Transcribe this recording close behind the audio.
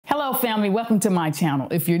Hello family, welcome to my channel.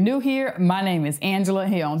 If you're new here, my name is Angela.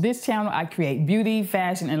 Here on this channel, I create beauty,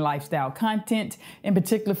 fashion, and lifestyle content, in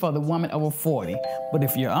particular for the woman over 40. But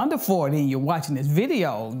if you're under 40 and you're watching this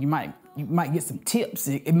video, you might get some tips.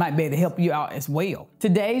 It might be able to help you out as well.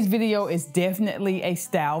 Today's video is definitely a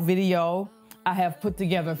style video. I have put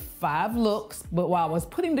together 5 looks, but while I was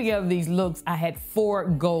putting together these looks, I had 4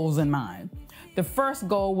 goals in mind. The first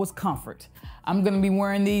goal was comfort. I'm gonna be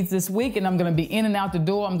wearing these this week and I'm gonna be in and out the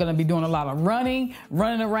door. I'm gonna be doing a lot of running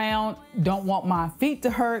around. Don't want my feet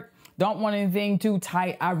to hurt. Don't want anything too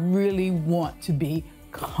tight. I really want to be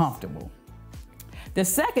comfortable. The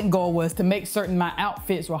second goal was to make certain my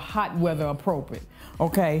outfits were hot weather appropriate.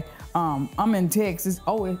 Okay, I'm in Texas.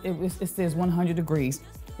 Oh, it says 100 degrees.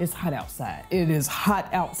 It's hot outside. It is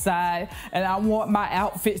hot outside, and I want my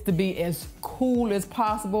outfits to be as cool as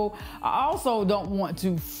possible. I also don't want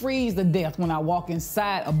to freeze to death when I walk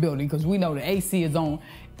inside a building, because we know the AC is on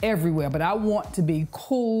everywhere, but I want to be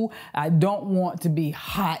cool. I don't want to be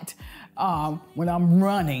hot when I'm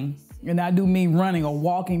running, and I do mean running or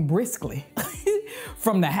walking briskly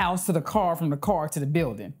from the house to the car, from the car to the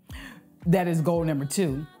building. That is goal number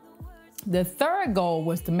 2. The third goal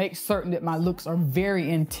was to make certain that my looks are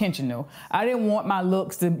very intentional. I didn't want my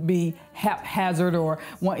looks to be haphazard or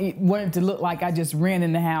want it to look like I just ran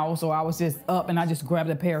in the house, or I was just up and I just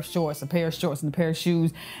grabbed a pair of shorts and a pair of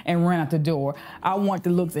shoes and ran out the door. I want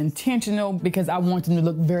the looks intentional because I want them to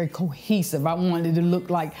look very cohesive. I wanted it to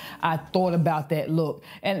look like I thought about that look.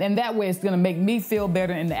 And that way it's gonna make me feel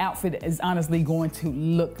better, and the outfit is honestly going to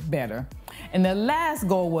look better. And the last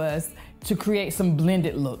goal was to create some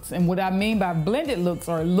blended looks. And what I mean by blended looks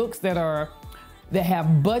are looks that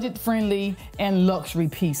have budget friendly and luxury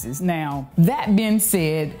pieces. Now, that being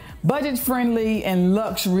said, budget friendly and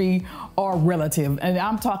luxury are relative, and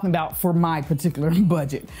I'm talking about for my particular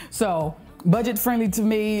budget. So budget friendly to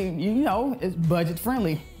me, you know, is budget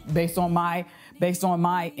friendly based on my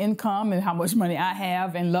income and how much money I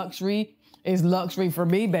have, and luxury is luxury for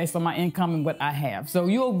me based on my income and what I have. So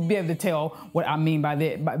you'll be able to tell what I mean by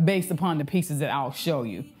that based upon the pieces that I'll show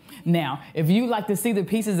you. Now, if you like to see the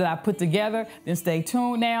pieces that I put together, then stay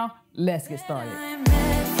tuned now. Let's get started.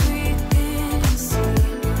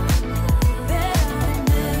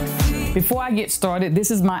 Before I get started, this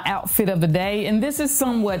is my outfit of the day, and this is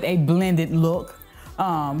somewhat a blended look.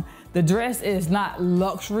 The dress is not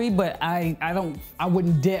luxury, but I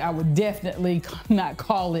would definitely not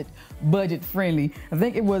call it budget friendly. I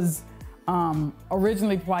think it was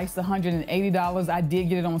originally priced $180. I did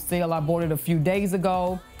get it on sale. I bought it a few days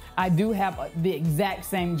ago. I do have the exact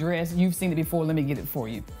same dress. You've seen it before. Let me get it for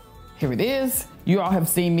you. Here it is. You all have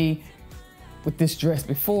seen me with this dress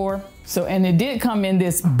before. So, and it did come in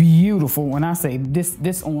this beautiful, when I say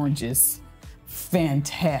this orange is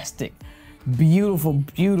fantastic. Beautiful,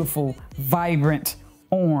 beautiful, vibrant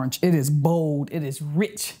orange. It is bold, it is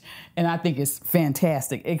rich, and I think it's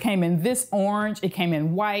fantastic. It came in this orange, it came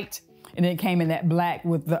in white, and it came in that black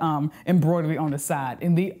with the embroidery on the side.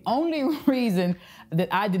 And the only reason that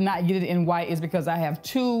I did not get it in white is because I have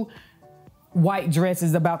 2 white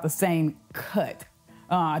dresses about the same cut.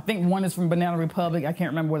 I think one is from Banana Republic. I can't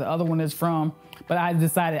remember where the other one is from, but I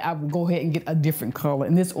decided I would go ahead and get a different color,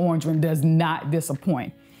 and this orange one does not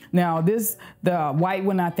disappoint. Now the white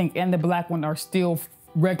one, I think, and the black one are still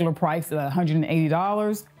regular price at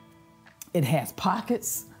 $180. It has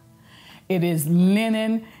pockets. It is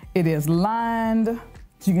linen. It is lined.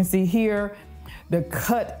 As you can see here, the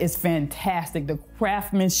cut is fantastic. The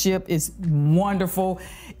craftsmanship is wonderful.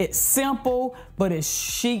 It's simple, but it's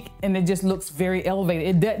chic, and it just looks very elevated.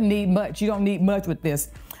 It doesn't need much. You don't need much with this.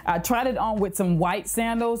 I tried it on with some white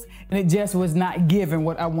sandals, and it just was not giving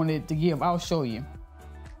what I wanted it to give. I'll show you.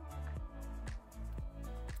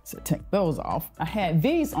 So take those off. I had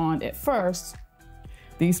these on at first,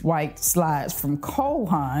 these white slides from Cole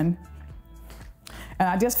Haan, and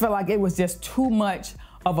I just felt like it was just too much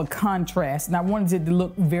of a contrast, and I wanted it to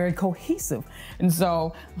look very cohesive. And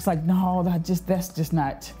so I was like, no, that's just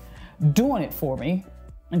not doing it for me.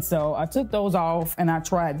 And so I took those off and I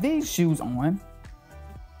tried these shoes on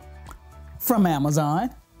from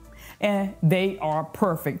Amazon, and they are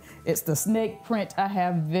perfect. It's the snake print. I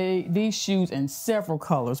have these shoes in several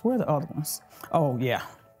colors. Where are the other ones? Oh yeah,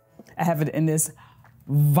 I have it in this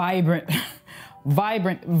vibrant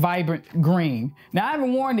green. Now I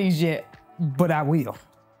haven't worn these yet, but I will.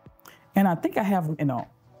 And I think I have them in a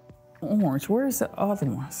orange. Where's the other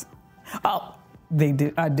ones? Oh,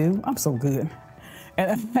 I do. I'm so good.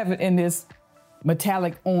 And I have it in this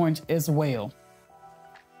metallic orange as well.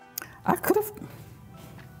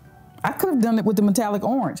 I could have done it with the metallic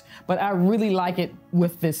orange, but I really like it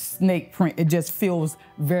with this snake print. It just feels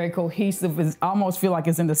very cohesive. It almost feel like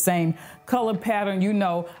it's in the same color pattern. You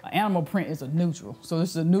know, an animal print is a neutral. So this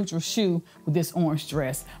is a neutral shoe with this orange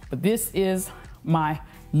dress. But this is my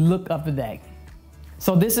look of the day.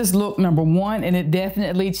 So this is look number one, and it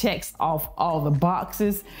definitely checks off all the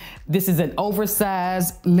boxes. This is an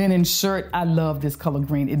oversized linen shirt. I love this color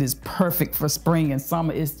green. It is perfect for spring and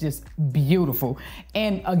summer. It's just beautiful.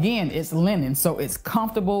 And again, it's linen, so it's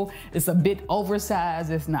comfortable. It's a bit oversized.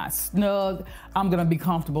 It's not snug. I'm gonna be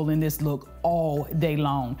comfortable in this look all day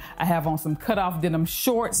long. I have on some cutoff denim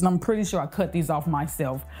shorts, and I'm pretty sure I cut these off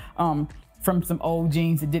myself from some old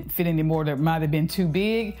jeans that didn't fit anymore, that might have been too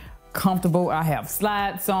big. Comfortable. I have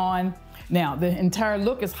slides on. Now, the entire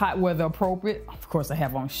look is hot weather appropriate. Of course, I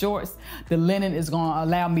have on shorts. The linen is going to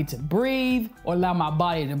allow me to breathe, or allow my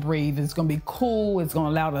body to breathe. It's going to be cool. It's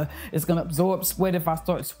going to it's going to absorb sweat if I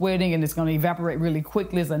start sweating, and it's going to evaporate really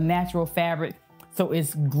quickly. It's a natural fabric, so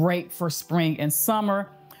it's great for spring and summer.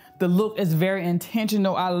 The look is very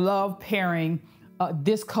intentional. I love pairing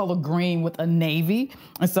this color green with a navy.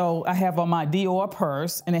 And so I have on my Dior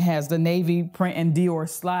purse, and it has the navy print and Dior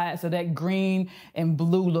slide. So that green and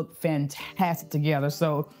blue look fantastic together.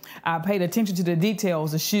 So I paid attention to the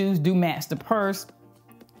details. The shoes do match the purse.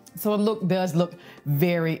 So the look does look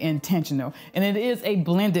very intentional. And it is a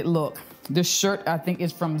blended look. This shirt, I think,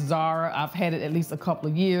 is from Zara. I've had it at least a couple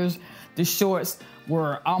of years. The shorts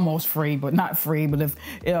were almost free, but not free. But if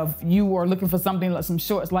you are looking for something like some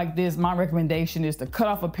shorts like this, my recommendation is to cut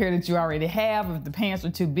off a pair that you already have if the pants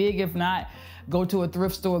are too big. If not, go to a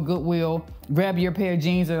thrift store, Goodwill, grab your pair of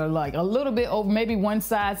jeans that are like a little bit over, maybe one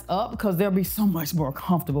size up, because they'll be so much more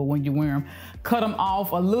comfortable when you wear them. Cut them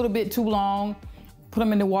off a little bit too long. Put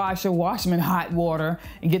them in the washer, wash them in hot water,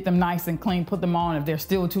 and get them nice and clean. Put them on. If they're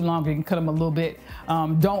still too long, you can cut them a little bit.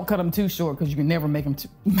 Don't cut them too short, because you can never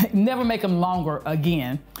make them longer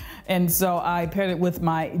again. And so I paired it with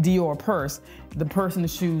my Dior purse. The purse and the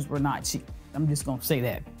shoes were not cheap. I'm just gonna say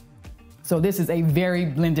that. So this is a very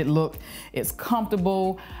blended look. It's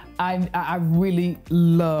comfortable. I really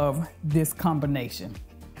love this combination.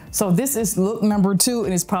 So this is look number two,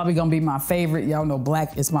 and it's probably gonna be my favorite. Y'all know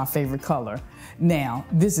black is my favorite color. Now,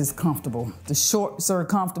 this is comfortable. The shorts are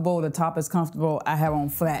comfortable, the top is comfortable. I have on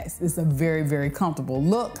flats. It's a very, very comfortable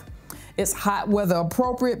look. It's hot weather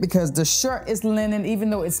appropriate because the shirt is linen, even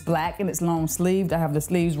though it's black and it's long sleeved. I have the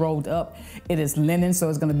sleeves rolled up. It is linen, so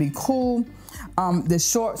it's gonna be cool. The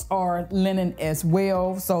shorts are linen as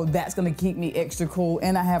well, so that's gonna keep me extra cool.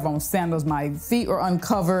 And I have on sandals. My feet are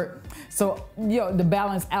uncovered. So, to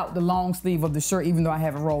balance out the long sleeve of the shirt, even though I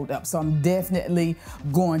have it rolled up. So I'm definitely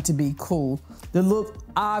going to be cool. The look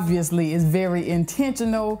obviously is very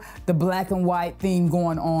intentional. The black and white theme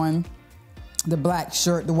going on. The black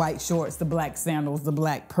shirt, the white shorts, the black sandals, the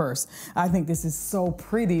black purse. I think this is so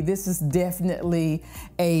pretty. This is definitely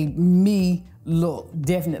a me look,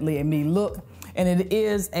 definitely a me look. And it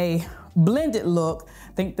is a blended look.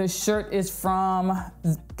 I think the shirt is from,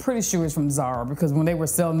 pretty sure it's from Zara, because when they were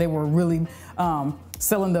selling, they were really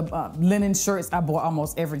selling the linen shirts. I bought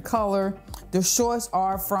almost every color. The shorts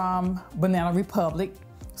are from Banana Republic.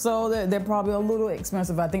 So they're probably a little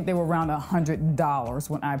expensive. I think they were around $100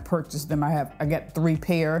 when I purchased them. I got 3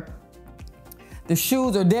 pair. The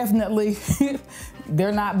shoes are definitely,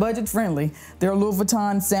 they're not budget friendly. They're Louis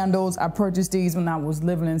Vuitton sandals. I purchased these when I was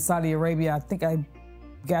living in Saudi Arabia. I think I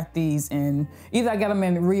got these in, either I got them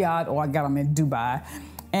in Riyadh or I got them in Dubai.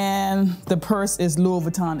 And the purse is Louis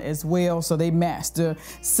Vuitton as well. So they match the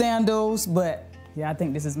sandals, but yeah, I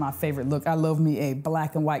think this is my favorite look. I love me a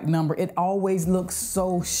black and white number. It always looks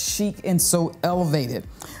so chic and so elevated.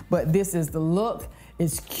 But this is the look.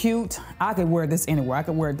 It's cute. I could wear this anywhere. I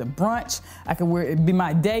could wear it to brunch. I could wear it be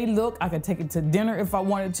my day look. I could take it to dinner if I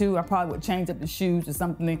wanted to. I probably would change up the shoes to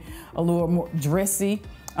something a little more dressy.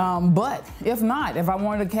 But if not, if I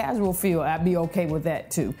wanted a casual feel, I'd be okay with that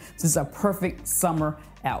too. This is a perfect summer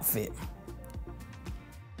outfit.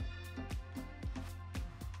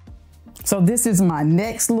 So this is my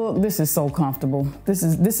next look. This is so comfortable. This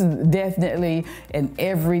is definitely an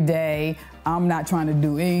everyday, I'm not trying to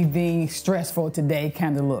do anything stressful today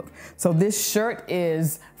kind of look. So this shirt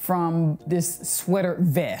is from this sweater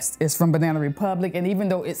vest. It's from Banana Republic, and even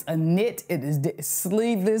though it's a knit, it is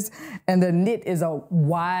sleeveless, and the knit is a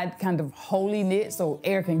wide kind of holey knit, so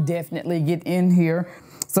air can definitely get in here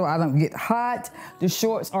so I don't get hot. The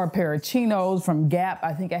shorts are a pair of chinos from Gap.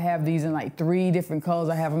 I think I have these in like 3 different colors.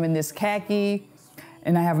 I have them in this khaki,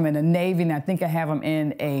 and I have them in a navy, and I think I have them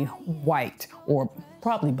in a white or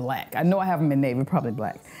probably black. I know I have them in navy, probably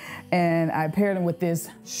black. And I paired them with this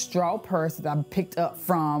straw purse that I picked up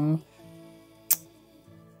from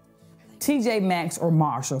TJ Maxx or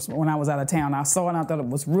Marshalls when I was out of town. I saw it and I thought it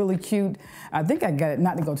was really cute. I think I got it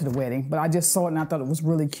not to go to the wedding, but I just saw it and I thought it was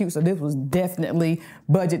really cute. So this was definitely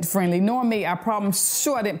budget friendly. Knowing me, I'm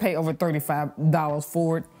sure I didn't pay over $35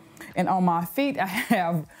 for it. And on my feet, I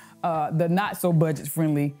have the not so budget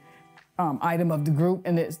friendly item of the group,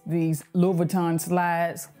 and it's these Louis Vuitton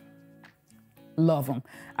slides. Love them.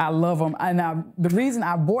 I love them. And the reason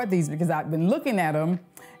I bought these because I've been looking at them,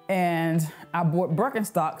 and I bought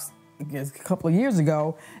Birkenstocks a couple of years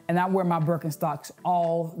ago, and I wear my Birkenstocks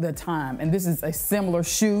all the time. And this is a similar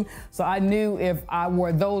shoe, so I knew if I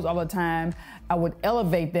wore those all the time, I would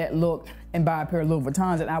elevate that look and buy a pair of Louis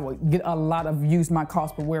Vuittons, and I would get a lot of use. My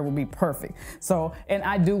cost per wear would be perfect. So, and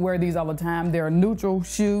I do wear these all the time. They're a neutral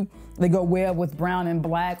shoe. They go well with brown and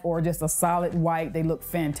black or just a solid white. They look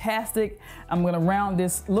fantastic. I'm gonna round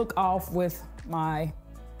this look off with my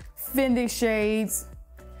Fendi shades.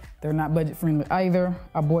 They're not budget friendly either.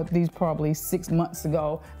 I bought these probably 6 months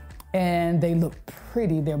ago, and they look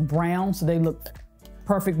pretty. They're brown, so they look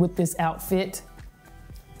perfect with this outfit.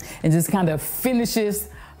 It just kind of finishes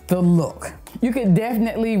the look. You could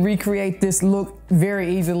definitely recreate this look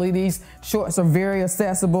very easily. These shorts are very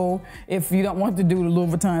accessible. If you don't want to do the Louis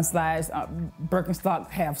Vuitton slides, Birkenstock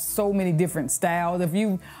have so many different styles. If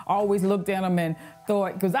you always looked at them and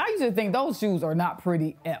thought, because I used to think those shoes are not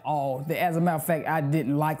pretty at all. As a matter of fact, I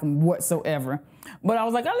didn't like them whatsoever. But I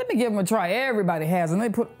was like, oh, let me give them a try. Everybody has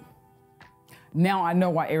them. Now I know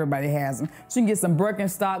why everybody has them. So you can get some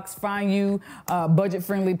Birkenstocks, find you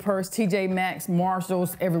budget-friendly purse, TJ Maxx,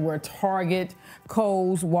 Marshalls, everywhere, Target,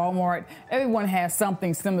 Kohl's, Walmart. Everyone has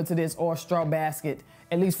something similar to this or a straw basket,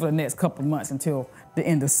 at least for the next couple of months until the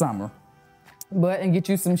end of summer. And get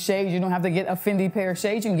you some shades. You don't have to get a Fendi pair of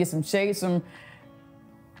shades. You can get some shades from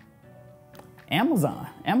Amazon.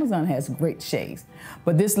 Amazon has great shades.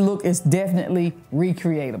 But this look is definitely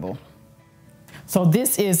recreatable. So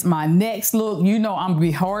this is my next look. You know I'm gonna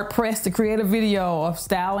be hard pressed to create a video of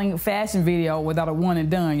styling, fashion video without a one and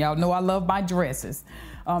done. Y'all know I love my dresses.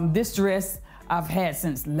 This dress I've had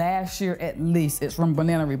since last year at least. It's from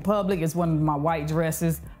Banana Republic. It's one of my white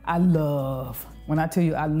dresses. When I tell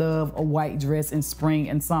you I love a white dress in spring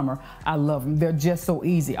and summer, I love them. They're just so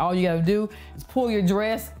easy. All you gotta do is pull your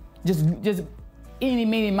dress, just eeny,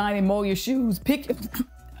 meeny, miny, mow your shoes, pick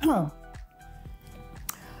your,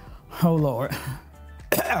 oh Lord.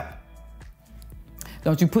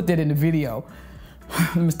 Don't you put that in the video.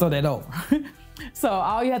 Let me start that over. So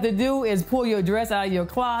all you have to do is pull your dress out of your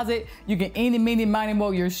closet. You can eeny, meeny, miny, mow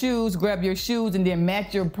your shoes, grab your shoes, and then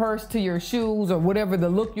match your purse to your shoes or whatever the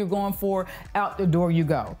look you're going for. Out the door you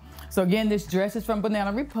go. So again, this dress is from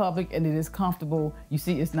Banana Republic, and it is comfortable. You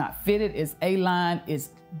see, it's not fitted, it's A-line, it's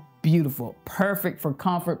beautiful. Perfect for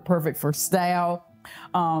comfort, perfect for style.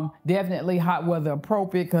 Definitely hot weather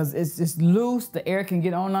appropriate because it's just loose. The air can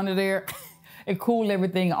get on under there. It cooled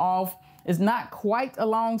everything off. It's not quite a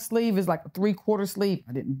long sleeve. It's like a 3/4 sleeve.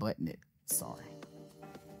 I didn't button it. Sorry.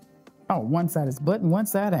 Oh, one side is buttoned, one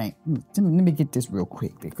side ain't. Let me get this real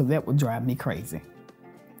quick because that would drive me crazy.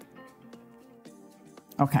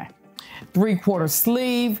 Okay. 3/4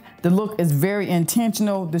 sleeve. The look is very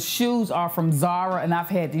intentional. The shoes are from Zara, and I've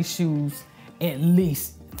had these shoes at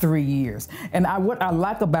least 3 years. And what I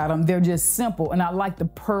like about them, they're just simple, and I like the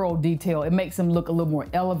pearl detail. It makes them look a little more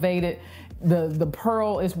elevated. The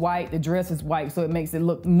pearl is white, the dress is white, so it makes it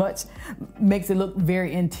look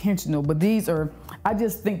very intentional. But these are, I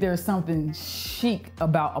just think there's something chic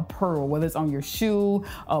about a pearl, whether it's on your shoe,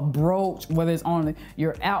 a brooch, whether it's on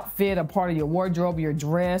your outfit, a part of your wardrobe, your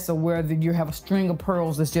dress, or whether you have a string of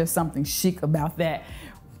pearls. There's just something chic about that,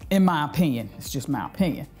 in my opinion. It's just my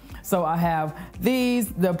opinion. So I have these.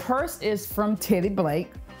 The purse is from Teddy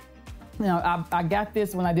Blake. Now I got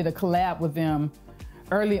this when I did a collab with them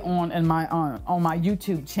early on in on my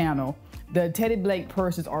YouTube channel. The Teddy Blake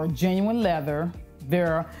purses are genuine leather.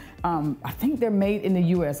 They're I think they're made in the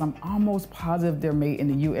US. I'm almost positive they're made in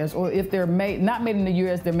the US. Or if they're not made in the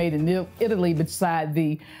US, they're made in Italy beside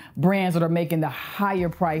the brands that are making the higher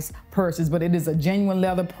price purses. But it is a genuine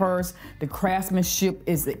leather purse. The craftsmanship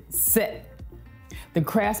is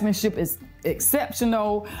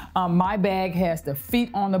exceptional. My bag has the feet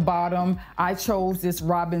on the bottom. I chose this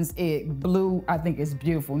Robin's Egg blue. I think it's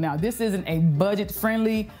beautiful. Now, this isn't a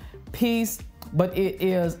budget-friendly piece, but it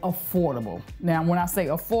is affordable. Now, when I say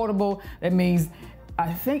affordable, that means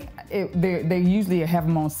I think they usually have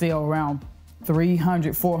them on sale around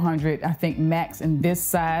 $300, $400, I think max in this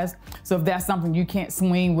size. So if that's something you can't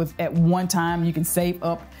swing with at one time, you can save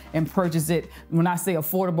up and purchase it. When I say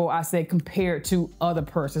affordable, I say compared to other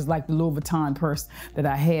purses like the Louis Vuitton purse that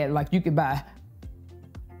I had. Like you could buy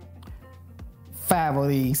 5 of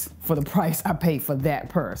these for the price I paid for that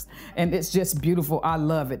purse. And it's just beautiful. I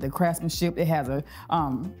love it. The craftsmanship, it has a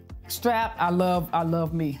strap. I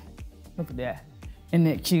love me. Look at that. Isn't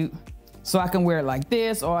that cute? So I can wear it like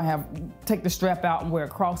this, or take the strap out and wear a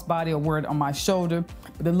crossbody, or wear it on my shoulder.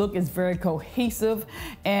 But the look is very cohesive,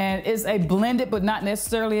 and it's a blended, but not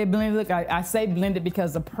necessarily a blended look. I say blended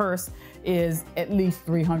because the purse is at least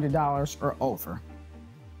 $300 or over.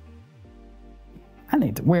 I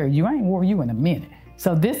need to wear you. I ain't wore you in a minute.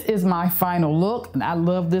 So this is my final look, and I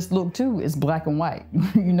love this look too. It's black and white.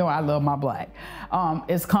 You know I love my black.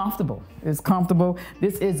 It's comfortable. It's comfortable.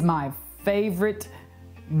 This is my favorite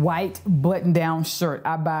white button-down shirt.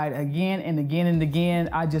 I buy it again and again and again.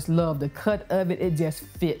 I just love the cut of it. It just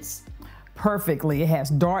fits perfectly. It has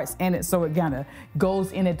darts in it, so it kind of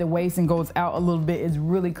goes in at the waist and goes out a little bit. It's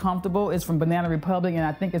really comfortable. It's from Banana Republic, and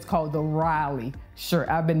I think it's called the Riley shirt.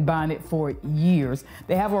 I've been buying it for years.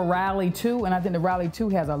 They have a Riley 2, and I think the Riley 2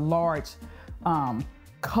 has a large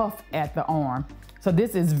cuff at the arm. So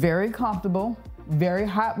this is very comfortable, very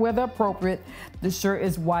hot weather appropriate. The shirt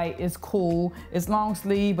is white, it's cool, it's long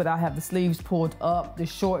sleeve, but I have the sleeves pulled up. The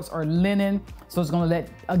shorts are linen, so it's gonna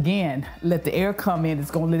let the air come in.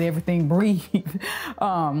 It's gonna let everything breathe.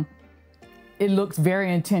 It looks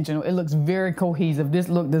very intentional. It looks very cohesive. This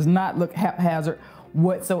look does not look haphazard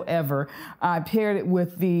whatsoever. I paired it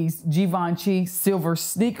with these DaVinci silver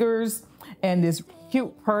sneakers and this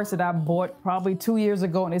cute purse that I bought probably 2 years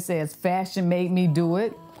ago, and it says fashion made me do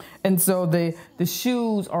it. And so the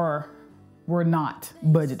shoes were not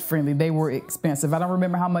budget friendly. They were expensive. I don't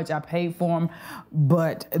remember how much I paid for them,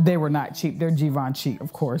 but they were not cheap. They're DaVinci,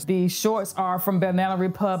 of course. These shorts are from Banana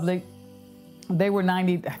Republic. They were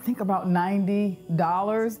about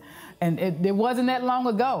 $90. And it wasn't that long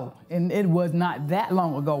ago. And it was not that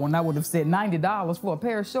long ago when I would have said $90 for a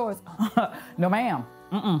pair of shorts. No ma'am,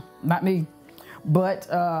 not me.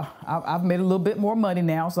 But I've made a little bit more money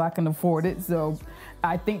now, so I can afford it. So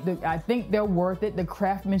I think they're worth it. The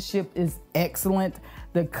craftsmanship is excellent.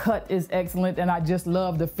 The cut is excellent, and I just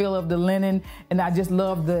love the feel of the linen, and I just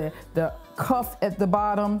love the cuff at the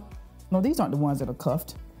bottom. No, these aren't the ones that are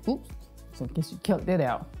cuffed. Oops, so I guess you cut that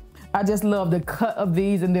out. I just love the cut of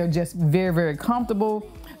these, and they're just very, very comfortable.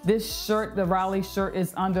 This shirt, the Riley shirt,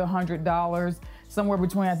 is under $100, somewhere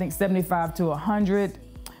between I think $75 to $100.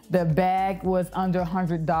 The bag was under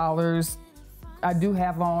 $100. I do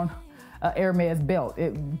have on an Hermes belt.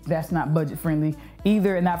 That's not budget friendly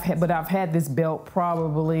either, and I've had this belt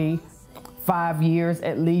probably 5 years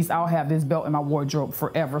at least. I'll have this belt in my wardrobe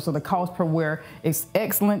forever. So the cost per wear is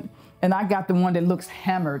excellent, and I got the one that looks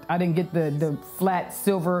hammered. I didn't get the flat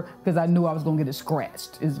silver because I knew I was gonna get it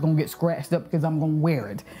scratched. It's gonna get scratched up because I'm gonna wear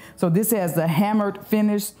it. So this has the hammered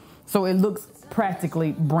finish, so it looks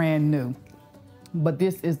practically brand new. But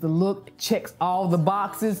this is the look. It checks all the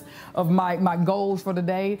boxes of my goals for the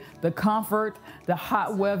day. The comfort, the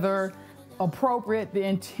hot weather appropriate, the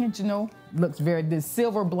intentional. Looks the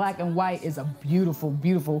silver, black, and white is a beautiful,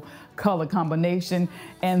 beautiful color combination,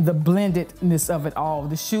 and the blendedness of it all.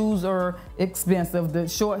 The shoes are expensive. The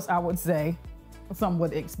shorts, I would say,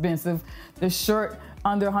 somewhat expensive. The shirt,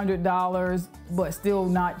 under $100, but still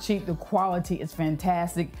not cheap. The quality is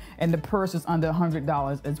fantastic, and the purse is under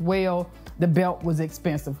 $100 as well. The belt was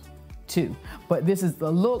expensive too, but this is the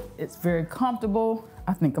look. It's very comfortable.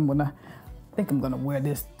 I think I'm gonna wear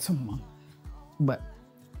this tomorrow, but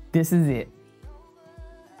this is it.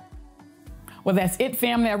 Well, that's it,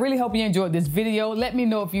 family. I really hope you enjoyed this video. Let me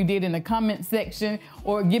know if you did in the comment section,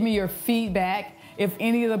 or give me your feedback. If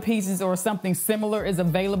any of the pieces or something similar is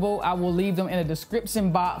available, I will leave them in a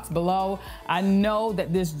description box below. I know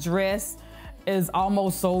that this dress is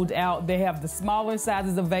almost sold out. They have the smaller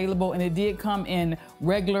sizes available, and it did come in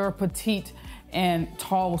regular, petite, and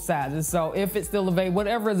tall sizes. So if it's still available,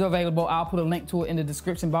 whatever is available, I'll put a link to it in the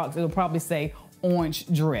description box. It'll probably say orange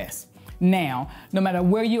dress. Now, no matter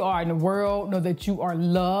where you are in the world, know that you are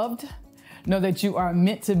loved. Know that you are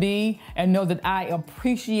meant to be, and know that I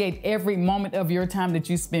appreciate every moment of your time that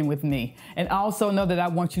you spend with me. And also know that I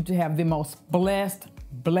want you to have the most blessed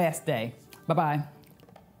day. Bye-bye.